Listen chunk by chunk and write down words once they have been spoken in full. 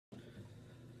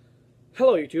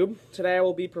Hello YouTube, today I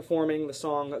will be performing the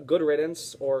song Good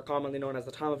Riddance, or commonly known as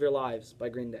The Time of Your Lives by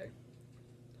Green Day.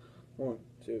 1,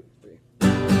 2, 3.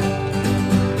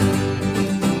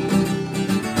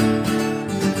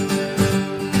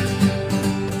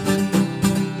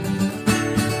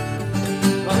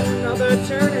 Another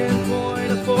turning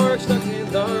point, a fork stuck in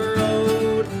the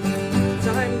road.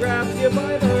 Time grabs you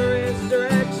by the wrist,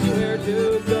 directs you where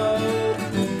to go.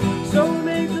 So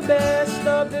make the best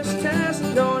of this test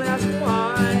and don't ask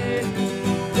why.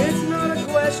 It's not a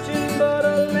question but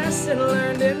a lesson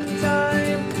learned in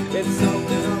time. It's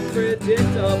something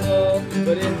unpredictable,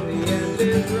 but in the end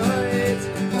is right.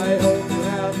 I hope you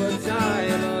have the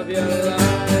time of your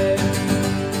life.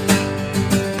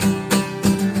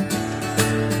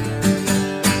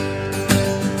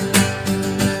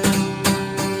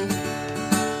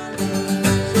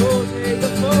 So take the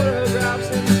photographs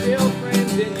and still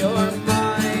frames in your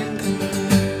mind,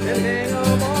 and hang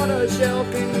them on a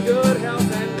shelf in good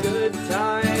health and good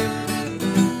time.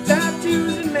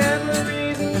 Tattoos and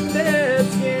memories and dead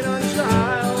skin on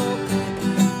trial.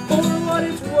 For what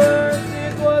it's worth,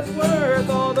 it was worth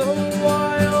all the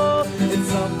while. It's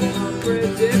something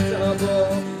unpredictable,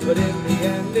 but in the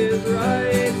end is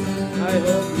right. I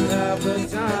hope you have the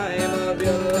time of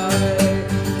your life.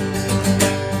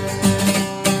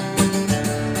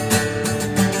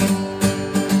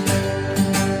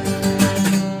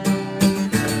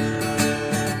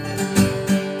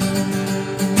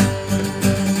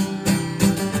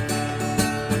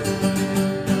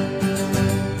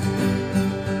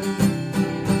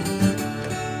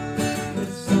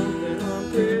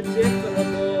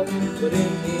 Unpredictable, but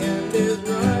in the end is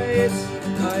right.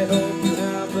 I hope you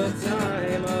have the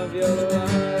time of your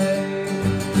life.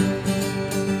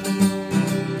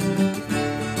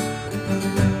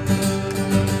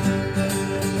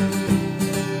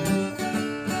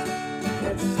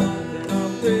 It's something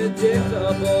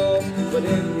unpredictable, but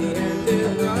in the end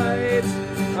is right.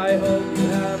 I hope you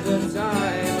have the